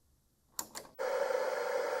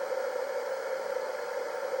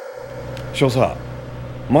少佐、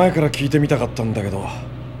前から聞いてみたかったんだけど、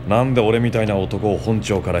なんで俺みたいな男を本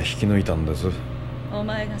庁から引き抜いたんです？お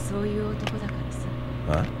前がそういう男だか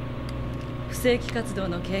らさ。不正規活動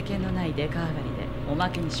の経験のないデカ上がりでおま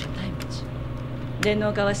けに所帯持ち。電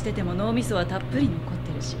脳化はしてても脳みそはたっぷり残っ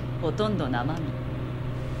てるし、ほとんど生身。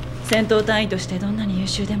戦闘単位としてどんなに優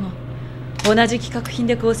秀でも、同じ企画品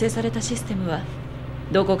で構成されたシステムは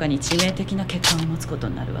どこかに致命的な欠陥を持つこと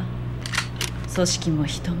になるわ。組織も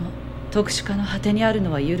人も特殊化の果てにある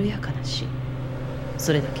のは緩やかなし、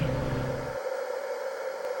それだけ。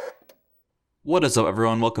 What is up,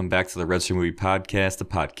 everyone? Welcome back to the Red Stream Movie Podcast, the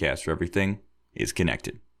podcast where everything is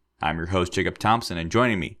connected. I'm your host, Jacob Thompson, and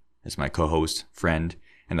joining me is my co-host, friend,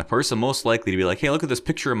 and the person most likely to be like, hey, look at this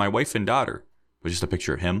picture of my wife and daughter, which is just a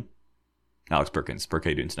picture of him, Alex Perkins. Perk, how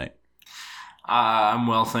you doing tonight? I'm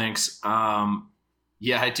well, thanks.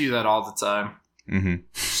 Yeah, I do that all the time.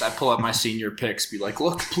 Mm-hmm. I pull up my senior pics, be like,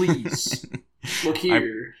 look, please. Look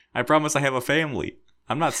here. I promise I have a family.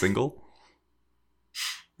 I'm not single.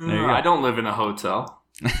 I don't live in a hotel.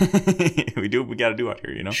 We do what we gotta do out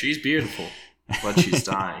here, you know? She's beautiful, but she's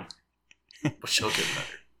dying. But she'll get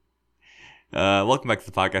better. Welcome back to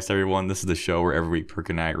the podcast, everyone. This is the show where every week Perk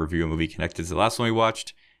and I review a movie connected to the last one we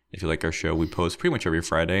watched. If you like our show, we post pretty much every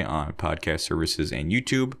Friday on podcast services and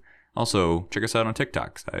YouTube. Also, check us out on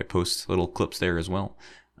TikTok. I post little clips there as well.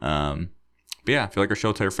 But yeah, if you like our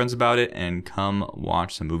show, tell your friends about it and come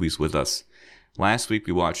watch some movies with us. Last week,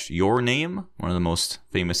 we watched Your Name, one of the most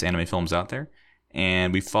famous anime films out there.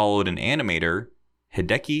 And we followed an animator,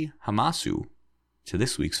 Hideki Hamasu, to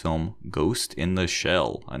this week's film, Ghost in the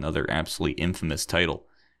Shell, another absolutely infamous title.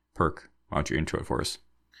 Perk, why don't you intro it for us?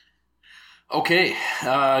 Okay,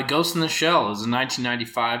 Ghost in the Shell is a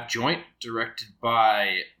 1995 joint directed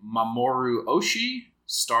by Mamoru Oshii,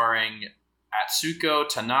 starring Atsuko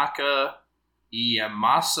Tanaka,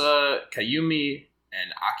 Iyamasa Kayumi,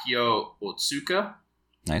 and Akio Otsuka.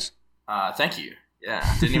 Nice. Thank you. Yeah,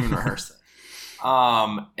 didn't even rehearse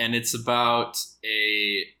that. And it's about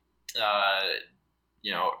a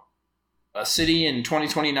city in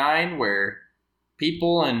 2029 where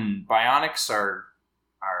people and bionics are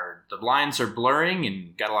the lines are blurring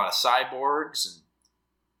and got a lot of cyborgs, and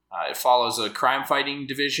it follows a crime fighting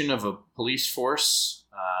division of a police force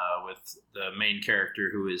with the main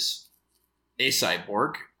character who is a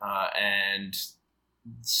cyborg, and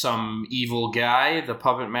some evil guy, the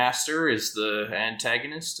puppet master, is the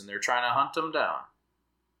antagonist, and they're trying to hunt him down.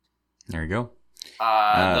 There you go.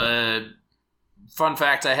 The fun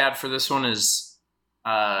fact I had for this one is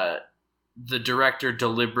the director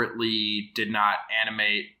deliberately did not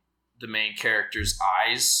animate the main character's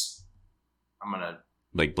eyes. I'm going to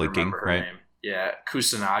like blinking, her right? name. Yeah,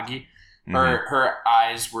 Kusanagi. Mm-hmm. Her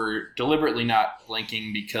eyes were deliberately not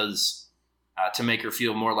blinking because to make her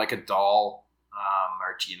feel more like a doll,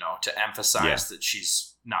 or to emphasize that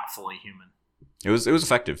she's not fully human. It was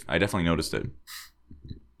effective. I definitely noticed it.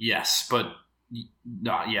 Yes, but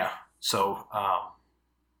yeah. So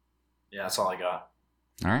yeah, that's all I got.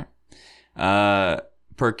 All right.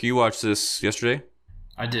 Perk, you watched this yesterday?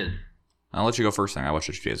 I did. I'll let you go first. I watched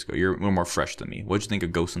it 2 days ago. You're a little more fresh than me. What'd you think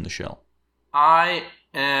of Ghost in the Shell? I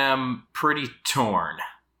am pretty torn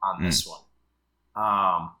on this one.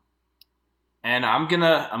 And I'm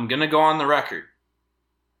gonna go on the record.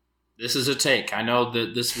 This is a take. I know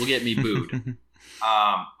that this will get me booed.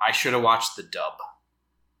 I should have watched the dub.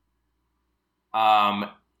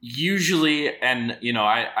 Usually, and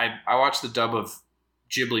I watch the dub of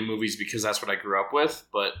Ghibli movies because that's what I grew up with,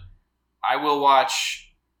 but I will watch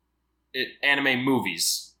anime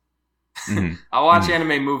movies. Mm-hmm. I'll watch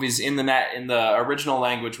anime movies in the original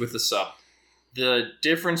language with the sub. The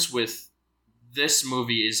difference with this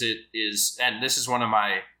movie is, and this is one of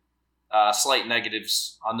my slight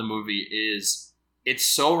negatives on the movie, is it's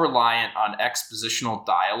so reliant on expositional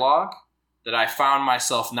dialogue that I found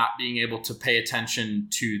myself not being able to pay attention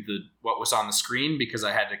to what was on the screen because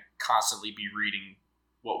I had to constantly be reading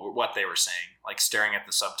what they were saying, like staring at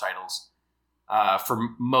the subtitles for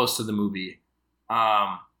most of the movie.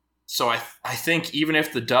 So I think even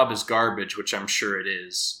if the dub is garbage, which I'm sure it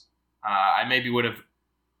is, I maybe would have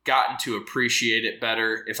gotten to appreciate it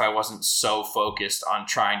better if I wasn't so focused on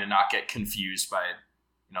trying to not get confused by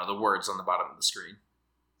the words on the bottom of the screen.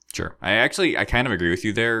 Sure. I kind of agree with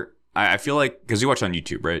you there. I feel like, because you watch on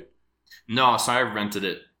YouTube, right? No, so I rented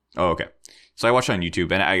it. Oh, okay. So I watched on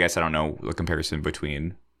YouTube, and I guess I don't know the comparison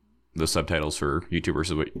between the subtitles for YouTube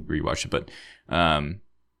versus where you watched it, but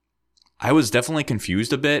I was definitely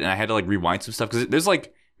confused a bit, and I had to rewind some stuff because there's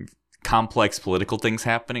complex political things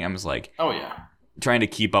happening. I was like, oh yeah, trying to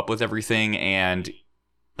keep up with everything, and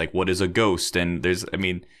what is a ghost? And there's,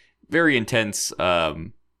 very intense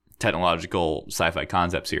technological sci-fi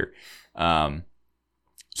concepts here. So I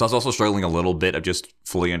was also struggling a little bit of just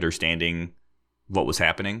fully understanding what was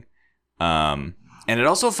happening. And it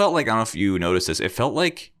also felt like, I don't know if you noticed this, it felt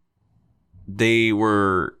like they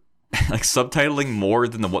were like subtitling more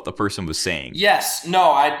than what the person was saying. Yes.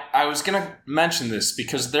 No, I was going to mention this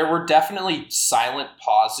because there were definitely silent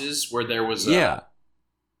pauses where there was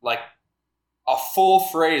like a full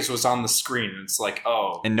phrase was on the screen. And it's like,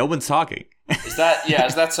 oh. And no one's talking. Is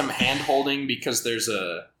that some hand holding because there's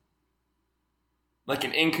like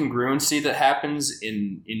an incongruency that happens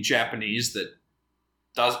in Japanese that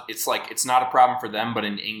it's like it's not a problem for them, but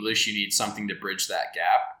in English you need something to bridge that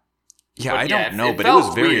gap. Yeah, I don't know, but it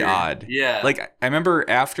was very weird. Odd. Yeah. Like, I remember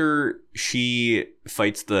after she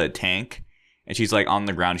fights the tank and she's like on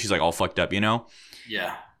the ground, she's like all fucked up, you know?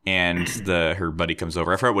 Yeah. And her buddy comes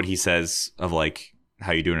over. I forgot what he says of like,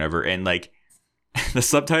 how you doing ever? And like, the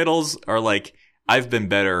subtitles are like, I've been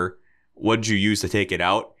better. What'd you use to take it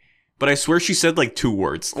out? But I swear she said like 2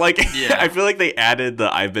 words. Like, yeah. I feel like they added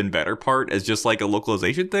the I've been better part as just like a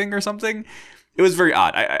localization thing or something. It was very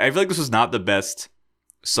odd. I feel like this was not the best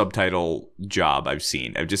subtitle job I've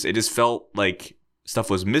seen. It just felt like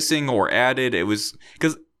stuff was missing or added. It was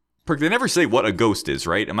because they never say what a ghost is,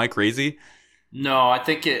 right? Am I crazy? No, I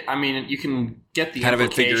think you can get the kind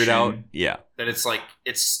of figure it out. Yeah, that it's like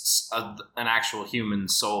it's an actual human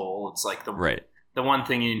soul. It's like the one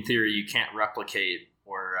thing in theory you can't replicate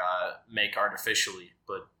or make artificially.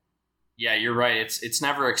 But yeah, you're right. It's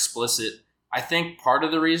never explicit. I think part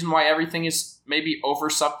of the reason why everything is maybe over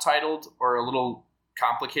subtitled or a little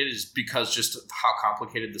complicated is because just how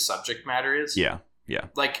complicated the subject matter is. Yeah.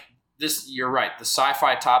 Like this, you're right. The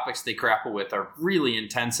sci-fi topics they grapple with are really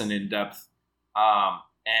intense and in depth,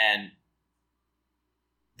 and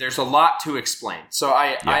there's a lot to explain. So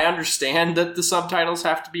I understand that the subtitles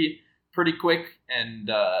have to be pretty quick and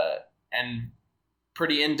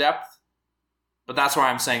pretty in depth, but that's why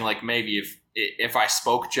I'm saying like maybe if I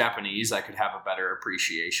spoke Japanese, I could have a better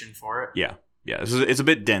appreciation for it. Yeah. Yeah, it's a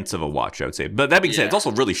bit dense of a watch, I would say. But that being said, it's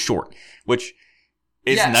also really short, which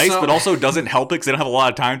is nice, but also doesn't help it because they don't have a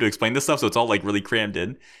lot of time to explain this stuff, so it's all like really crammed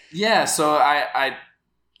in. Yeah, so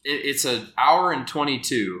it's an hour and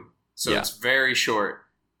 22, so it's very short.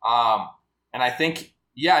 And I think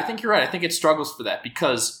you're right. I think it struggles for that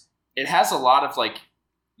because it has a lot of like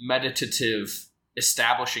meditative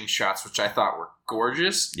establishing shots, which I thought were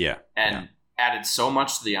gorgeous. Yeah, and added so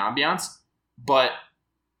much to the ambiance, but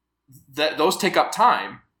those take up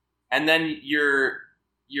time, and then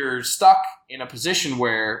you're stuck in a position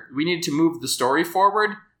where we need to move the story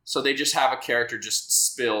forward, so they just have a character just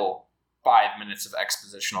spill 5 minutes of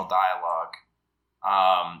expositional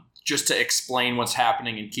dialogue just to explain what's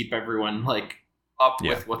happening and keep everyone like up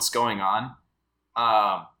with what's going on.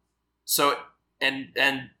 So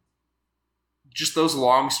just those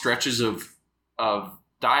long stretches of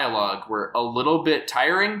dialogue were a little bit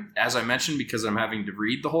tiring, as I mentioned, because I'm having to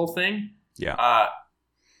read the whole thing. Yeah.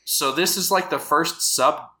 So this is like the first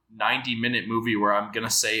sub 90-minute movie where I'm going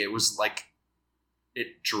to say it was like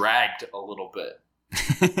it dragged a little bit,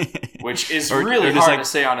 which is really hard to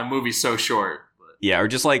say on a movie so short. But. Yeah. Or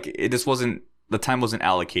just like it just wasn't, the time wasn't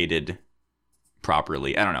allocated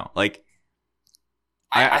properly. I don't know. Like,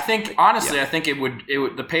 I think, honestly, I think it would,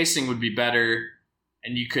 the pacing would be better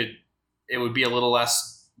and it would be a little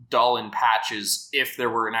less dull in patches if there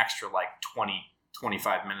were an extra like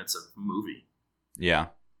 20-25 minutes of movie. Yeah.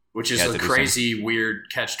 Which is a crazy,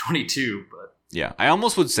 weird catch-22. But yeah, I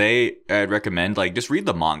almost would say I'd recommend like just read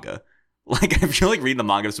the manga. Like I feel like reading the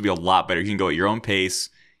manga this would be a lot better. You can go at your own pace.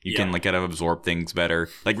 You can like kind of absorb things better.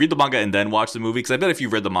 Like read the manga and then watch the movie. Because I bet if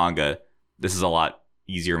you've read the manga, this is a lot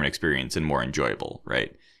easier of an experience and more enjoyable,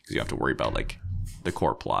 right? Because you don't have to worry about like the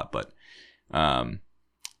core plot. But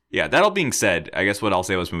yeah, that all being said, I guess what I'll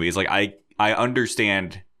say about this movie is like I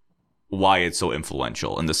understand why it's so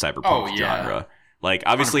influential in the cyberpunk genre. Like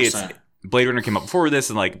obviously 100%. It's Blade Runner came up before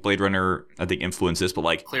this, and like Blade Runner I think influenced this, but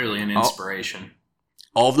like clearly an inspiration.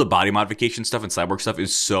 All of the body modification stuff and cyborg stuff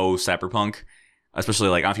is so cyberpunk, especially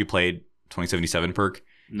like I don't know if you played 2077 Perk.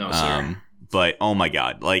 No, sir. But oh my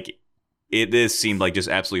god, like this seemed like just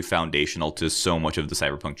absolutely foundational to so much of the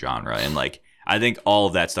cyberpunk genre, and like I think all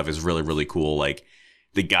of that stuff is really really cool. Like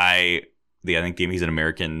the guy, I think he's an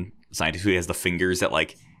American scientist who has the fingers that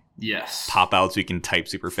like pop out so he can type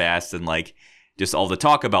super fast, and like just all the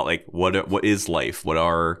talk about like what is life, what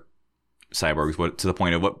are cyborgs, what to the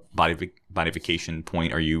point of what bodification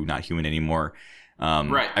point are you not human anymore.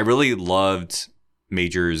 Right. I really loved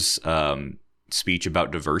Major's speech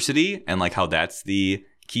about diversity and like how that's the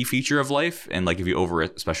key feature of life, and like if you over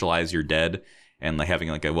specialize you're dead, and like having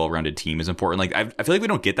like a well-rounded team is important. Like I feel like we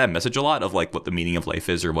don't get that message a lot of like what the meaning of life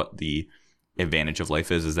is or what the advantage of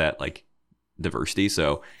life is that like diversity.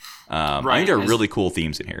 So I think there are really cool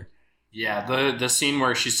themes in here. Yeah, the scene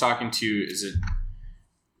where she's talking to, is it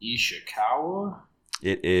Ishikawa?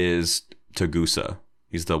 It is Tagusa.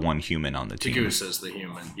 He's the one human on the team. Tagusa's the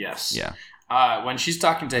human, yes. Yeah. When she's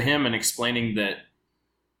talking to him and explaining that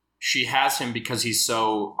she has him because he's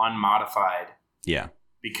so unmodified. Yeah.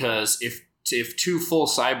 Because if two full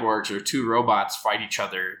cyborgs or two robots fight each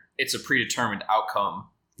other, it's a predetermined outcome.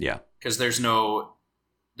 Yeah. Because there's no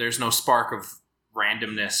spark of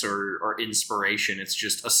randomness or inspiration. It's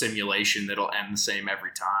just a simulation that'll end the same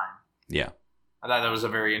every time. Yeah. I thought that was a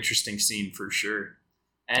very interesting scene for sure.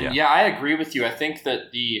 And yeah, I agree with you. I think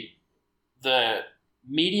that the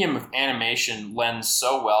medium of animation lends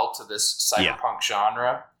so well to this cyberpunk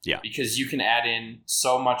genre. Yeah. Because you can add in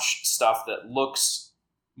so much stuff that looks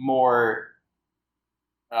more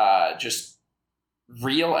just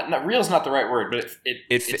real. Real is not the right word, but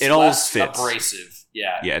it's all less fits. Abrasive.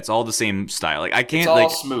 Yeah. Yeah, it's all the same style. Like I can't it's all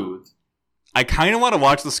like smooth. I kind of want to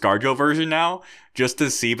watch the ScarJo version now just to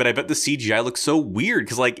see, but I bet the CGI looks so weird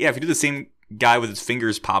because like if you do the same guy with his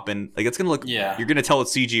fingers popping, like it's gonna look. Yeah. You're gonna tell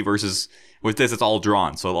it's CG versus with this it's all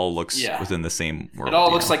drawn, so it all looks within the same world. It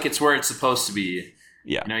all looks like it's where it's supposed to be.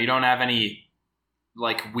 Yeah. You don't have any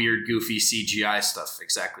like weird, goofy CGI stuff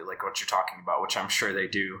exactly like what you're talking about, which I'm sure they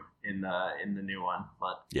do in the new one.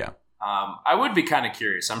 But yeah, I would be kind of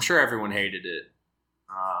curious. I'm sure everyone hated it,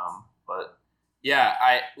 but yeah,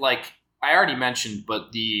 I already mentioned,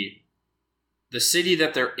 but the city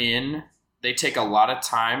that they're in, they take a lot of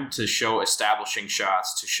time to show establishing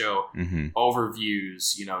shots, to show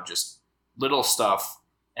overviews, just little stuff.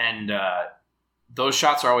 And those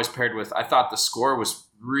shots are always paired with, I thought the score was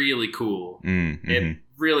really cool. It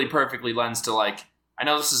really perfectly lends to like, I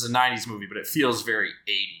know this is a 90s movie, but it feels very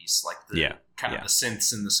 80s, like the kind of the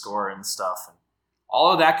synths in the score and stuff. And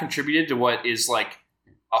all of that contributed to what is like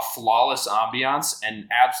a flawless ambiance and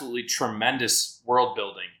absolutely tremendous world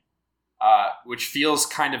building, which feels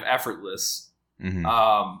kind of effortless.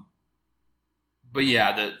 But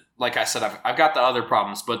yeah, like I said, I've got the other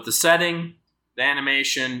problems, but the setting, the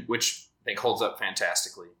animation, which I think holds up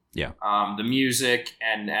fantastically. Yeah. The music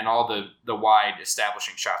and all the wide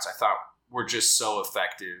establishing shots I thought were just so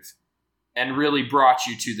effective and really brought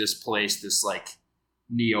you to this place, this like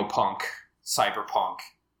neopunk, cyberpunk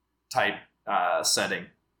type setting.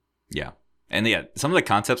 Yeah. And yeah, some of the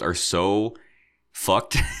concepts are so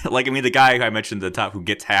fucked. Like, I mean, the guy who I mentioned at the top who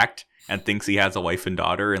gets hacked and thinks he has a wife and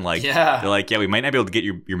daughter and like, they're like, yeah, we might not be able to get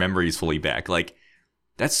your memories fully back. Like,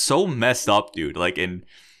 that's so messed up, dude. Like, and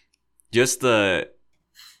just the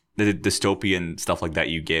dystopian stuff like that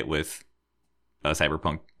you get with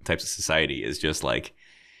cyberpunk types of society is just like,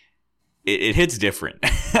 it hits different.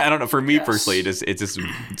 I don't know. For me personally, it's just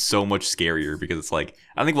so much scarier because it's like,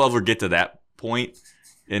 I don't think we'll ever get to that point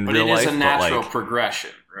in real life. But it is a natural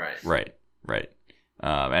progression, right? Right.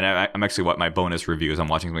 And I'm actually, my bonus review is I'm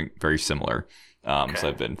watching something very similar. So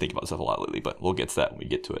I've been thinking about stuff a lot lately, but we'll get to that when we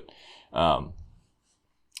get to it.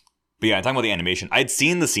 But yeah, talking about the animation, I'd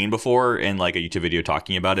seen the scene before in like a YouTube video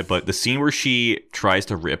talking about it, but the scene where she tries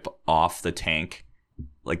to rip off the tank,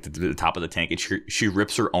 like the top of the tank, and she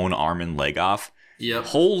rips her own arm and leg off. Yep.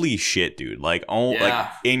 Holy shit, dude. Like, like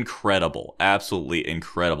incredible, absolutely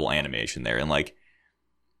incredible animation there. And like,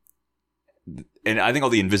 and I think all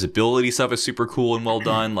the invisibility stuff is super cool and well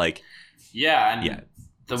done. Like, the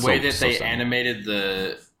way that they animated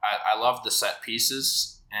I love the set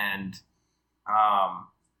pieces, and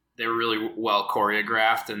they were really well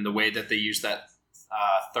choreographed, and the way that they use that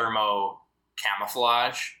thermo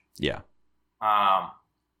camouflage. Yeah.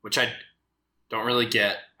 Which I don't really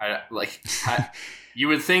get. You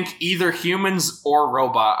would think either humans or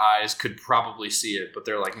robot eyes could probably see it, but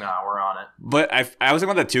they're like, nah, we're on it. But I was thinking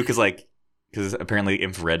about that too, because apparently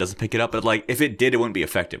infrared doesn't pick it up. But like, if it did, it wouldn't be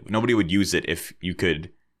effective. Nobody would use it if you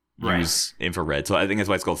could use infrared. So I think that's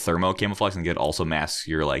why it's called thermo camouflage, and it also masks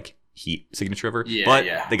your like heat signature. But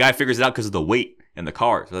the guy figures it out because of the weight in the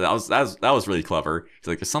car. So that was really clever. He's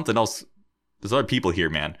like, there's something else. There's other people here,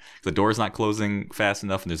 man. The door's not closing fast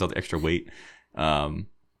enough, and there's other extra weight. Yeah,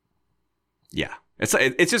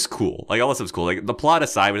 it's just cool. Like all this stuff's cool. Like the plot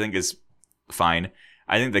aside, I think is fine.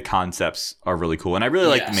 I think the concepts are really cool, and I really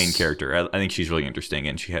like the main character. I think she's really interesting,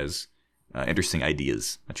 and she has interesting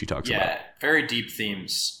ideas that she talks about. Yeah, very deep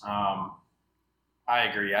themes. I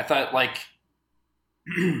agree. I thought like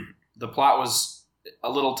the plot was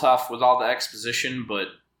a little tough with all the exposition, but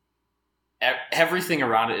everything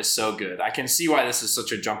around it is so good. I can see why this is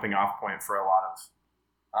such a jumping off point for a lot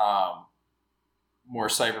of more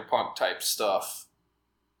cyberpunk type stuff.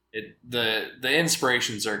 The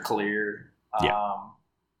inspirations are clear. Yeah.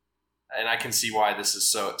 And I can see why this is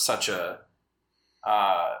such a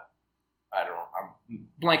I don't know, I'm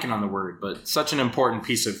blanking on the word, but such an important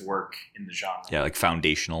piece of work in the genre. Yeah, like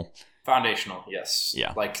foundational. Foundational, yes.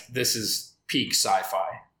 Yeah. Like this is peak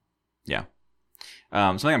sci-fi. Yeah.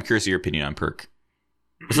 Something I'm curious of your opinion on, Perk.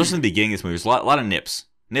 Especially in the beginning of this movie, there's a lot of nips.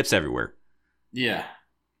 Nips everywhere. Yeah.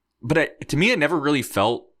 But to me, it never really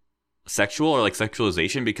felt sexual or like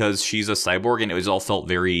sexualization because she's a cyborg and it was all felt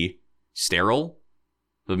very sterile.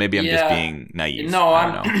 But maybe I'm just being naive. No,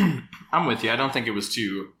 I'm with you. I don't think it was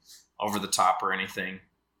too over the top or anything.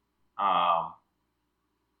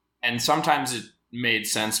 And sometimes it made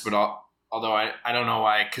sense, but although I don't know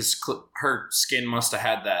why, because her skin must have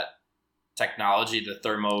had that technology, the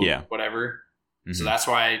thermo whatever. Mm-hmm. So that's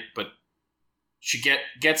why, but she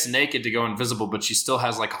gets naked to go invisible, but she still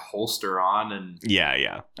has like a holster on. And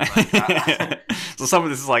yeah. Like, so some of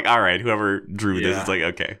this is like, all right, whoever drew this, it's like,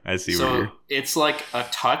 okay, I see. So it's like a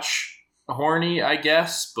touch horny, I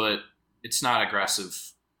guess, but it's not aggressive.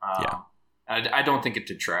 I don't think it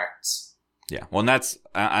detracts. Yeah. Well, and that's,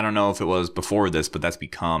 I don't know if it was before this, but that's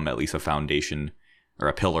become at least a foundation or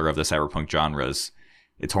a pillar of the cyberpunk genres.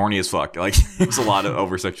 It's horny as fuck. Like, there's a lot of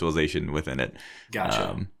over-sexualization within it.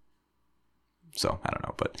 Gotcha. So, I don't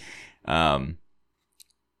know. But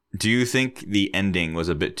do you think the ending was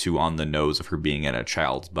a bit too on the nose of her being in a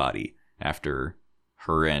child's body after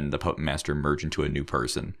her and the puppet master merge into a new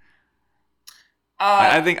person?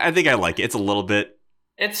 I think I like it. It's a little bit.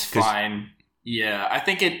 It's fine. Yeah, I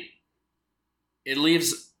think it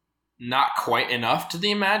leaves not quite enough to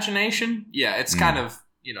the imagination. Yeah, it's kind of,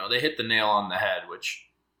 they hit the nail on the head, which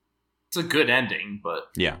it's a good ending,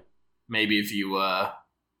 but maybe if you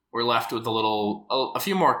were left with a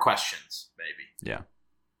few more questions, maybe. Yeah.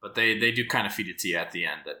 But they do kind of feed it to you at the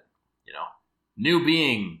end that, new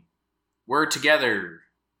being, we're together.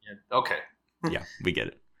 Yeah, okay. Yeah, we get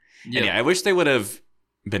it. And I wish they would have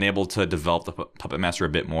been able to develop the puppet master a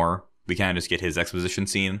bit more. We kind of just get his exposition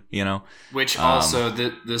scene, Which also,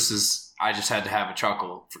 this is, I just had to have a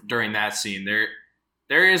chuckle during that scene.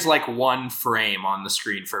 There is like one frame on the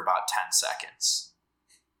screen for about 10 seconds.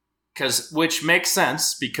 Which makes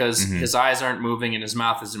sense because his eyes aren't moving and his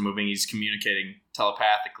mouth isn't moving. He's communicating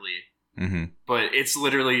telepathically. Mm-hmm. But it's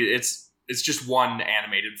literally, it's just one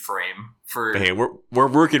animated frame for. Hey, we're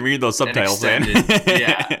working reading those subtitles, man.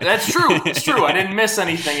 Yeah, that's true. It's true. I didn't miss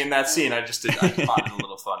anything in that scene. I just found it a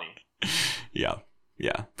little funny. Yeah.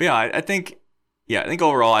 But I think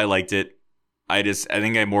overall I liked it. I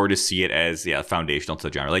think I more just see it as foundational to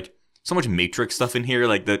the genre. Like so much Matrix stuff in here,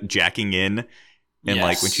 like the jacking in, and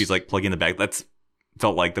like when she's like plugging the back. That's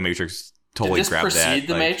felt like the Matrix totally grabbed that. Did this precede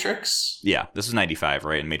the like, Matrix? Yeah, this is 95,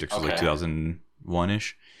 right? And Matrix was like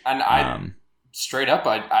 2001-ish. And I straight up,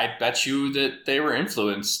 I bet you that they were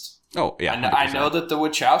influenced. Oh yeah, and I know that the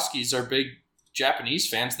Wachowskis are big Japanese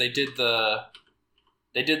fans. They did the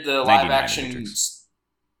live action. Matrix.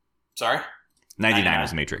 Sorry, 99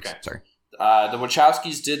 was Matrix. Okay. Sorry. The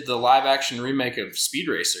Wachowskis did the live action remake of Speed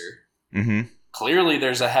Racer. Mm-hmm. Clearly,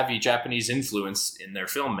 there's a heavy Japanese influence in their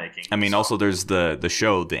filmmaking. I mean, also there's the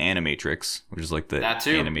show, The Animatrix, which is like the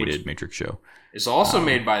animated Matrix show. It's also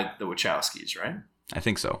made by the Wachowskis, right? I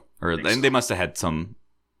think so. They must have had some,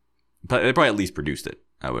 but they probably at least produced it.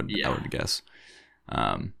 I would guess.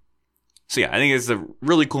 So yeah, I think it's a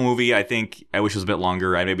really cool movie. I think I wish it was a bit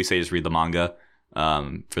longer. I'd maybe say just read the manga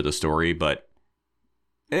for the story, but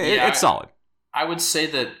it's solid. I would say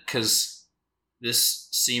that because this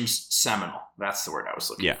seems seminal. That's the word I was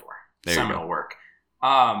looking for. Seminal work.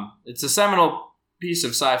 It's a seminal piece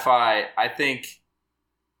of sci-fi. I think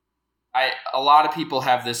a lot of people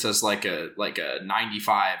have this as like a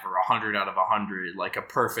 95 or 100 out of 100, like a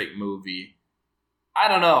perfect movie. I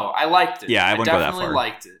don't know. I liked it. Yeah, I wouldn't go that far. Definitely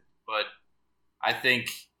liked it, but I think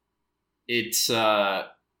it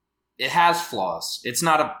has flaws. It's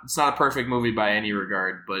not a perfect movie by any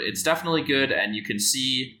regard, but it's definitely good, and you can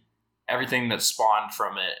see everything that spawned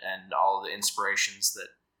from it and all the inspirations that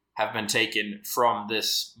have been taken from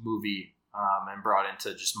this movie and brought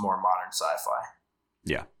into just more modern sci-fi.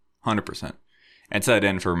 Yeah, 100%. And to that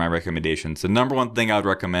end, for my recommendations, the number one thing I would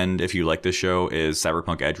recommend if you like this show is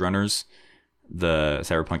Cyberpunk Edgerunners, the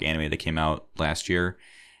Cyberpunk anime that came out last year.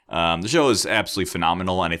 The show is absolutely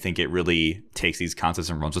phenomenal, and I think it really takes these concepts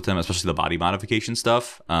and runs with them, especially the body modification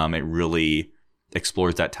stuff. It really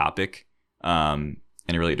explores that topic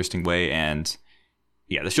in a really interesting way, and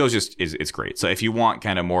yeah, the show is it's great. So if you want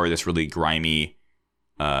kind of more of this really grimy,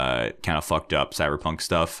 kind of fucked up cyberpunk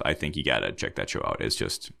stuff, I think you gotta check that show out.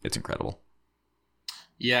 It's incredible.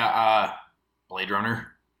 Yeah, Blade Runner.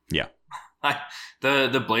 Yeah.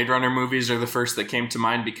 The Blade Runner movies are the first that came to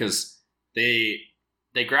mind because they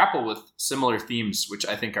grapple with similar themes, which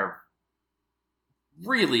I think are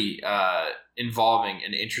really involving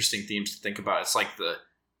and interesting themes to think about. It's like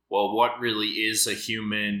what really is a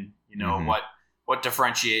human? You know, what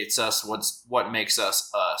differentiates us? What makes us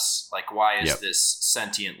us? Like, why is this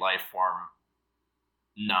sentient life form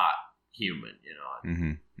not human? You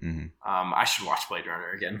know, I should watch Blade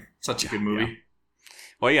Runner again. Such a good movie. Yeah.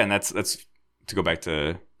 Well, yeah, and that's to go back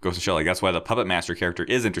to Ghost in the Shell. Like, that's why the Puppet Master character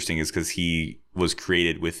is interesting, is because he was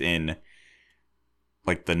created within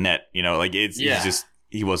like the net. You know, like he's just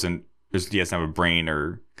he doesn't have a brain,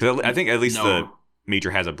 or because I think at least the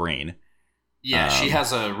Major has a brain. Yeah, she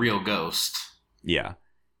has a real ghost. Yeah,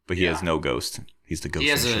 but he has no ghost. He's the ghost. He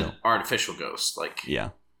has in the an shell. artificial ghost, like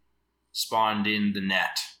spawned in the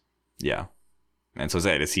net. Yeah, and so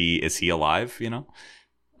is he alive? You know,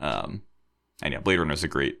 and yeah, Blade Runner is a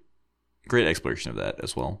great exploration of that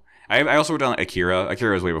as well. I also wrote down Akira.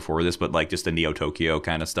 Akira was way before this, but like just the Neo Tokyo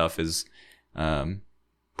kind of stuff is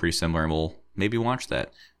pretty similar, and we'll maybe watch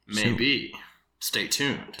that. Maybe. Soon. Stay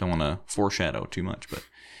tuned. Don't want to foreshadow too much, but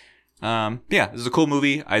yeah, this is a cool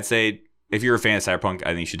movie. I'd say if you're a fan of Cyberpunk,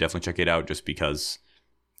 I think you should definitely check it out, just because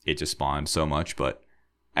it just spawned so much. But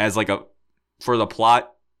as like for the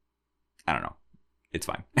plot, I don't know. It's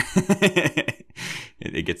fine.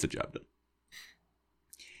 it gets the job done.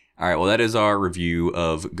 All right, well, that is our review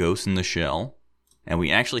of Ghost in the Shell. And we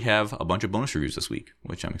actually have a bunch of bonus reviews this week,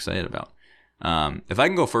 which I'm excited about. If I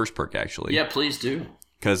can go first, Perk, actually. Yeah, please do.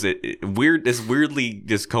 Because this weirdly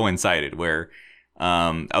just coincided where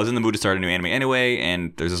I was in the mood to start a new anime anyway,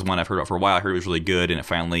 and there's this one I've heard about for a while. I heard it was really good, and it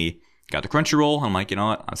finally got to Crunchyroll. I'm like, you know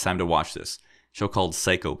what? It's time to watch this show called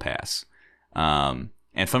Psycho Pass. And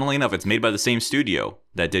funnily enough, it's made by the same studio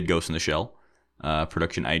that did Ghost in the Shell,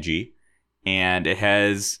 Production IG. And it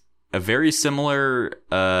has a very similar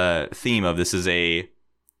theme of this is a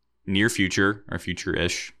near future or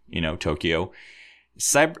future-ish, you know, Tokyo.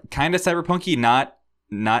 Kind of cyberpunky, not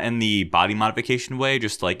in the body modification way,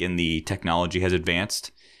 just like in the technology has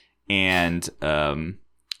advanced. And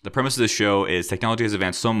the premise of the show is technology has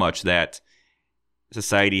advanced so much that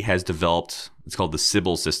society has developed, it's called the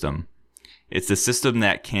Sybil system. It's the system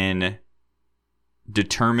that can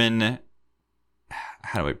determine,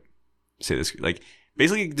 how do I say this? Like,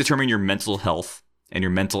 basically determine your mental health and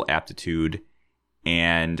your mental aptitude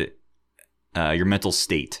and your mental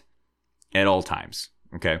state at all times.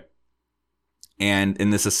 Okay. And in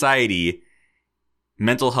the society,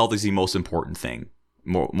 mental health is the most important thing,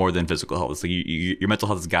 more than physical health. It's like your mental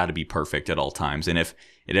health has got to be perfect at all times. And if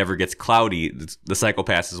it ever gets cloudy, the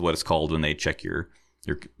psychopath is what it's called when they check your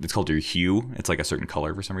it's called your hue. It's like a certain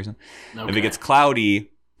color for some reason. Okay. If it gets cloudy,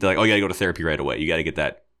 they're like, oh, you got to go to therapy right away. You got to get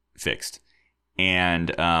that fixed. And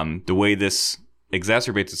the way this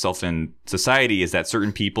exacerbates itself in society is that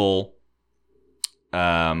certain people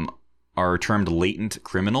are termed latent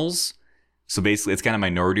criminals. So basically, it's kind of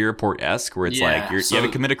Minority Report-esque, where it's like, you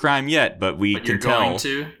haven't committed a crime yet, but can tell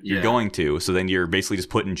you're going to. So then you're basically just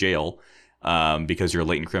put in jail because you're a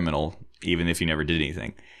latent criminal, even if you never did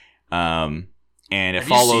anything. And it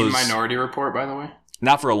follows. Have you seen Minority Report, by the way?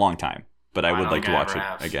 Not for a long time, but I would like to watch it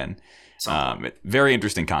again. Very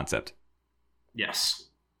interesting concept. Yes.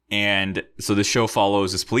 And so the show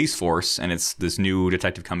follows this police force, and it's this new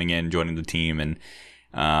detective coming in, joining the team, and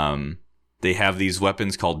they have these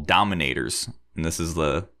weapons called Dominators, and this is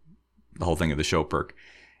the whole thing of the show, Perk.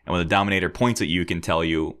 And when the Dominator points at you, it can tell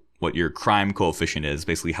you what your crime coefficient is,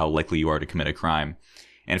 basically how likely you are to commit a crime.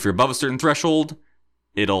 And if you're above a certain threshold,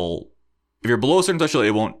 if you're below a certain threshold,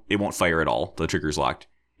 it won't fire at all. The trigger's locked.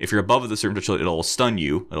 If you're above the certain threshold, it'll stun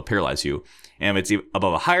you, it'll paralyze you. And if it's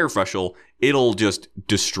above a higher threshold, it'll just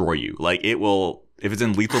destroy you. Like, it will, if it's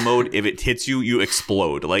in lethal mode, if it hits you, you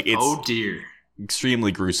explode. Like, it's oh dear,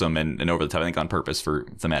 extremely gruesome and over the top, I think on purpose for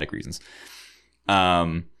thematic reasons.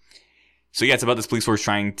 So yeah, it's about this police force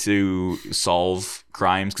trying to solve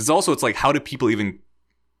crimes. Because also it's like, how do people even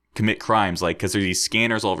commit crimes? Like, because there's these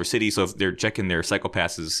scanners all over city, so if they're checking their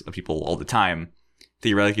psychopaths of people all the time,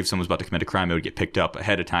 theoretically, if someone's about to commit a crime, it would get picked up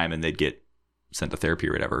ahead of time and they'd get sent to therapy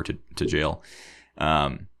or whatever, to jail.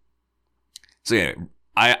 So yeah,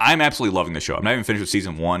 I'm absolutely loving the show. I'm not even finished with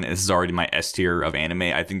season 1. This is already my S tier of anime.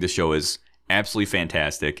 I think the show is absolutely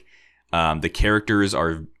fantastic. The characters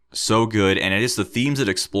are so good, and it is the themes it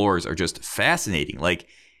explores are just fascinating. Like,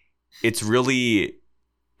 it's really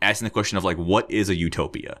asking the question of like, what is a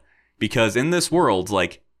utopia? Because in this world,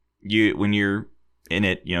 like, when you're in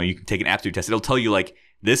it, you know, you can take an aptitude test. It'll tell you like,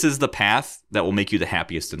 this is the path that will make you the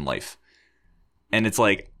happiest in life. And it's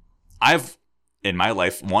like, I've in my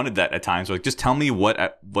life wanted that at times. Like, just tell me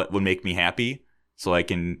what would make me happy so I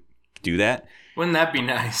can do that. Wouldn't that be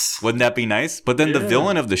nice? Wouldn't that be nice? But then the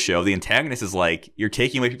villain of the show, the antagonist, is like, you're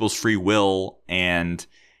taking away people's free will, and,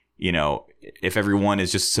 you know, if everyone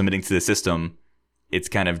is just submitting to the system, it's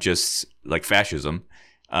kind of just like fascism.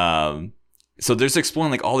 So there's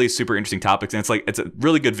exploring like all these super interesting topics, and it's a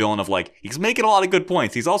really good villain of like, he's making a lot of good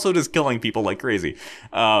points. He's also just killing people like crazy.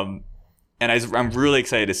 And I'm really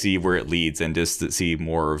excited to see where it leads, and just to see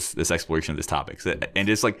more of this exploration of this topic. And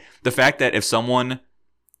just like the fact that if someone,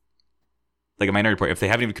 like a minority report, if they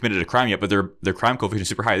haven't even committed a crime yet, but their crime coefficient is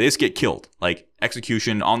super high, they just get killed. Like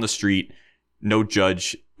execution on the street, no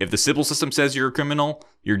judge. If the civil system says you're a criminal,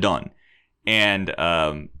 you're done. And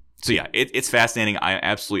so yeah, it's fascinating. I'm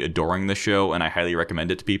absolutely adoring this show, and I highly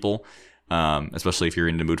recommend it to people, especially if you're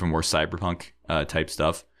in the mood for more cyberpunk type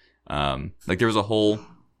stuff. Like there was a whole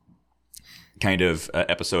kind of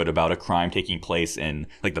episode about a crime taking place in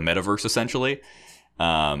like the metaverse, essentially.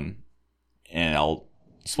 And I'll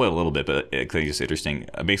spoil a little bit, but I think it's just interesting.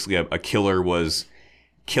 Basically, a killer was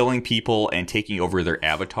killing people and taking over their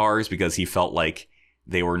avatars because he felt like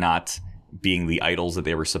they were not being the idols that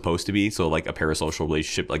they were supposed to be. So like a parasocial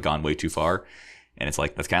relationship like gone way too far. And it's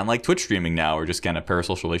like, that's kind of like Twitch streaming now, or just kind of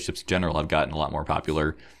parasocial relationships in general have gotten a lot more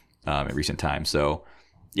popular in recent times. So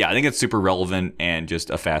yeah, I think it's super relevant and just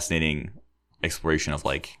a fascinating exploration of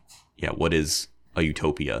like, yeah, what is a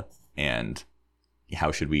utopia, and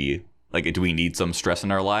how should we, like, do we need some stress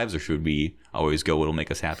in our lives, or should we always go what'll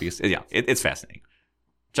make us happiest? Yeah, it's fascinating.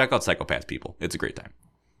 Check out Psychopath, people. It's a great time.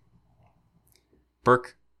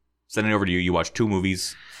 Perk, sending it over to you. You watched 2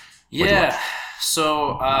 movies. Yeah.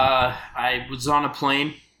 So I was on a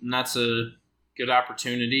plane, and that's a good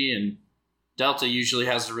opportunity. And Delta usually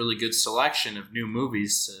has a really good selection of new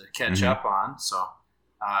movies to catch up on. So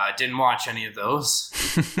I didn't watch any of those.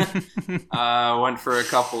 Went for a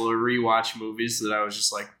couple of rewatch movies that I was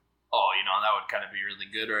just like, oh, you know, that would kind of be really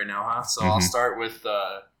good right now, huh? So I'll start with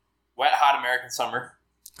Wet Hot American Summer.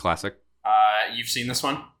 Classic. You've seen this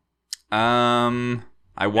one?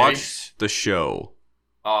 I watched the show.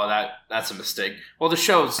 Oh, that's a mistake. Well, the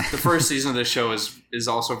first season of the show is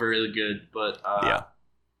also very good, but yeah,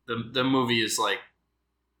 the movie is like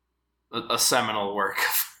a seminal work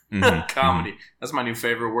of comedy. That's my new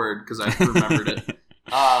favorite word because I remembered it.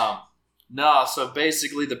 No, so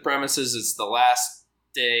basically the premise is it's the last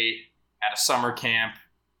day at a summer camp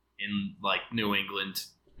in like New England,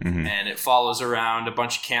 and it follows around a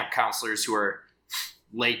bunch of camp counselors who are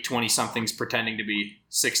late 20-somethings pretending to be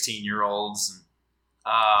 16-year-olds.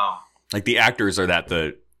 Like the actors are that,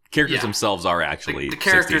 the characters themselves are actually the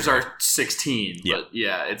characters 16. are 16, but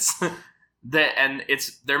yeah, it's that, and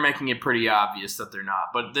they're making it pretty obvious that they're not.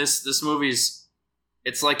 But this movie's,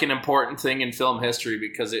 it's like an important thing in film history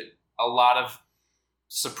because a lot of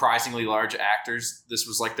surprisingly large actors, this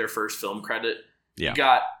was like their first film credit. You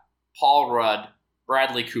got Paul Rudd,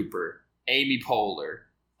 Bradley Cooper, Amy Poehler,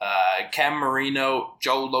 Cam Marino,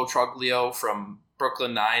 Joe Lo Truglio from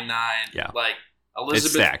Brooklyn Nine-Nine, like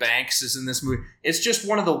Elizabeth Banks is in this movie. It's just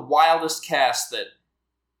one of the wildest casts that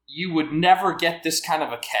you would never get this kind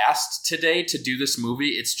of a cast today to do this movie.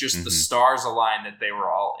 It's just the stars aligned that they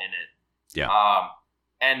were all in it. Yeah.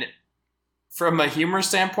 And from a humor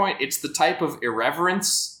standpoint, it's the type of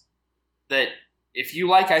irreverence that if you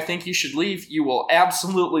like I Think You Should Leave, you will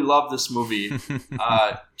absolutely love this movie.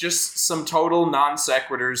 Just some total non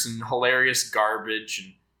sequiturs and hilarious garbage,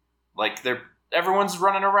 and like everyone's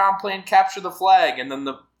running around playing capture the flag, and then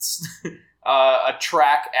a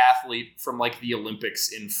track athlete from like the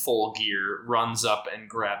Olympics in full gear runs up and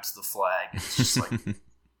grabs the flag. It's just like,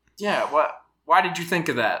 yeah, what? Why did you think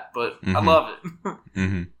of that? But I love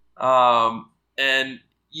it. And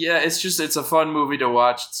yeah, it's a fun movie to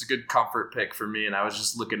watch. It's a good comfort pick for me, and I was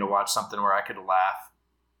just looking to watch something where I could laugh,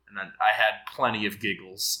 and then I had plenty of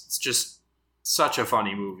giggles. It's just such a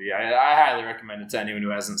funny movie. I highly recommend it to anyone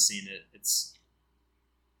who hasn't seen it. It's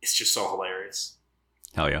just so hilarious.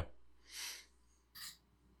 Hell yeah.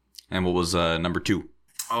 And what was number 2?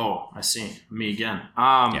 Oh, I see. Me again.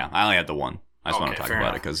 Yeah, I only had the one. I just want to talk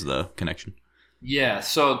about it because of the connection. Yeah,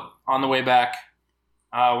 so on the way back,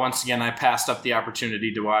 once again, I passed up the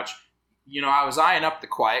opportunity to watch. You know, I was eyeing up The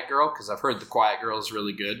Quiet Girl because I've heard The Quiet Girl is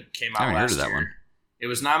really good. Came out last year. I haven't heard of that one. It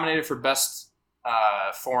was nominated for Best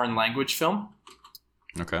Foreign Language Film.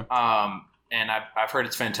 Okay. And I've heard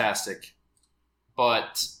it's fantastic.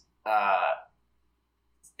 But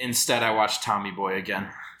instead, I watched Tommy Boy again.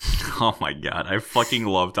 Oh my god, I fucking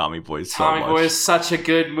love Tommy Boy so much. Tommy Boy is such a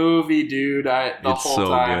good movie, dude. The it's whole so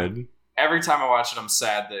time. Good. Every time I watch it, I'm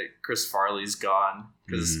sad that Chris Farley's gone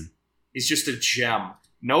because he's just a gem.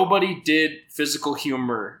 nobody did physical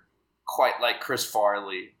humor quite like Chris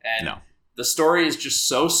Farley. And the story is just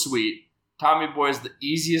so sweet. Tommy Boy is the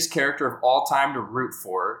easiest character of all time to root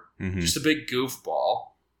for. Just a big goofball.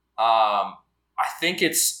 I think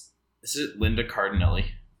is it Linda Cardinelli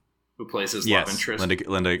who plays his love interest?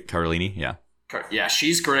 Linda Cardellini, yeah. Yeah,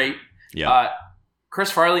 she's great. Yeah. Chris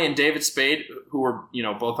Farley and David Spade, who were,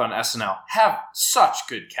 both on SNL, have such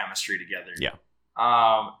good chemistry together. Yeah.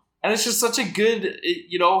 And it's just such a good,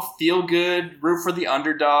 feel good, root for the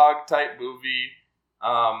underdog type movie.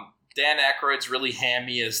 Dan Aykroyd's really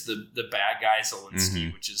hammy as the bad guy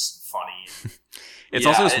Zelensky, which is funny. It's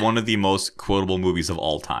also just one of the most quotable movies of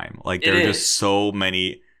all time. Like, there are just so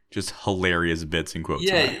many just hilarious bits and quotes.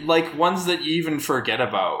 Yeah, like ones that you even forget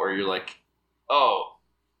about, where you're like, oh,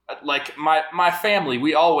 like my family,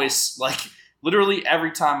 we always, like, literally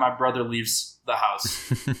every time my brother leaves the house,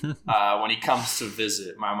 when he comes to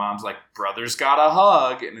visit, my mom's like, brother's got a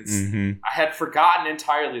hug. And it's, I had forgotten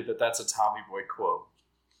entirely that that's a Tommy Boy quote.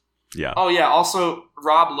 Yeah. Oh, yeah. Also,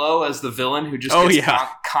 Rob Lowe as the villain who just gets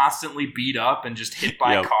constantly beat up and just hit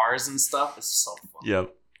by cars and stuff. It's so fun.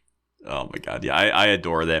 Yep. Oh, my God. Yeah, I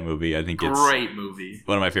adore that movie. I think it's great movie.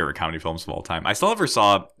 One of my favorite comedy films of all time. I still never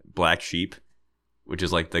saw Black Sheep, which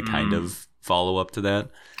is like the kind of follow-up to that.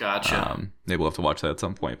 Gotcha. Maybe we'll have to watch that at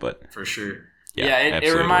some point, but... For sure. Yeah,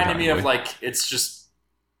 it reminded me of, like, it's just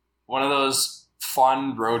one of those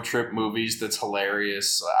fun road trip movies that's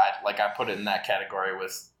hilarious. I put it in that category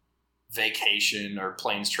with Vacation or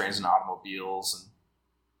Planes, Trains, and Automobiles. And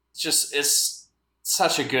it's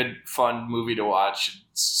such a good, fun movie to watch.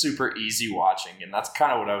 It's super easy watching, and that's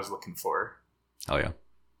kind of what I was looking for. Oh, yeah.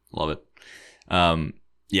 Love it.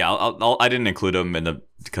 I didn't include them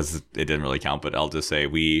because it didn't really count, but I'll just say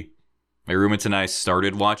my roommates and I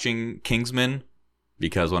started watching Kingsman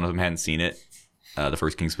because one of them hadn't seen it, the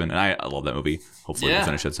first Kingsman, and I love that movie. Hopefully we'll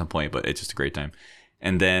finish it at some point, but it's just a great time.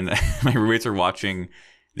 And then my roommates are watching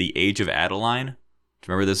The Age of Adeline. Do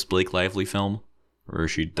you remember this Blake Lively film where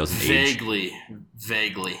she doesn't age?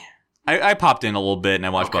 Vaguely. I popped in a little bit and I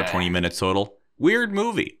watched about 20 minutes total. Weird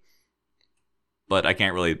movie. But I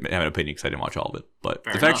can't really have an opinion because I didn't watch all of it. But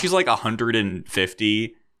the fact she's like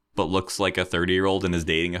 150 but looks like a 30-year-old and is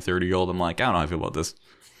dating a 30-year-old, I'm like, I don't know how I feel about this.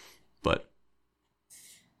 But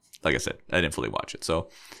like I said, I didn't fully watch it. So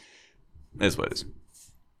it is what it is.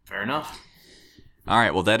 Fair enough. All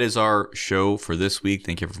right. Well, that is our show for this week.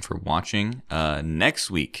 Thank you everyone for watching.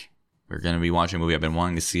 Next week, we're going to be watching a movie I've been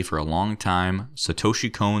wanting to see for a long time,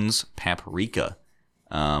 Satoshi Kon's Paprika,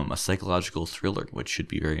 a psychological thriller, which should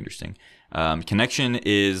be very interesting. Connection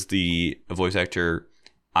is the voice actor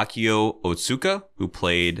Akio Otsuka, who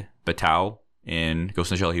played Batao in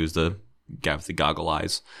Ghost in the Shell. He was the guy with the goggle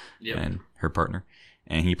eyes and her partner.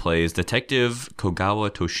 And he plays Detective Kogawa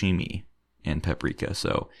Toshimi in Paprika.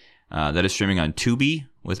 So that is streaming on Tubi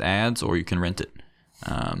with ads, or you can rent it.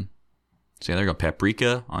 So there you go.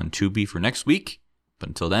 Paprika on Tubi for next week. But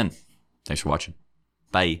until then, thanks for watching.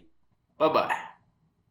 Bye. Bye-bye.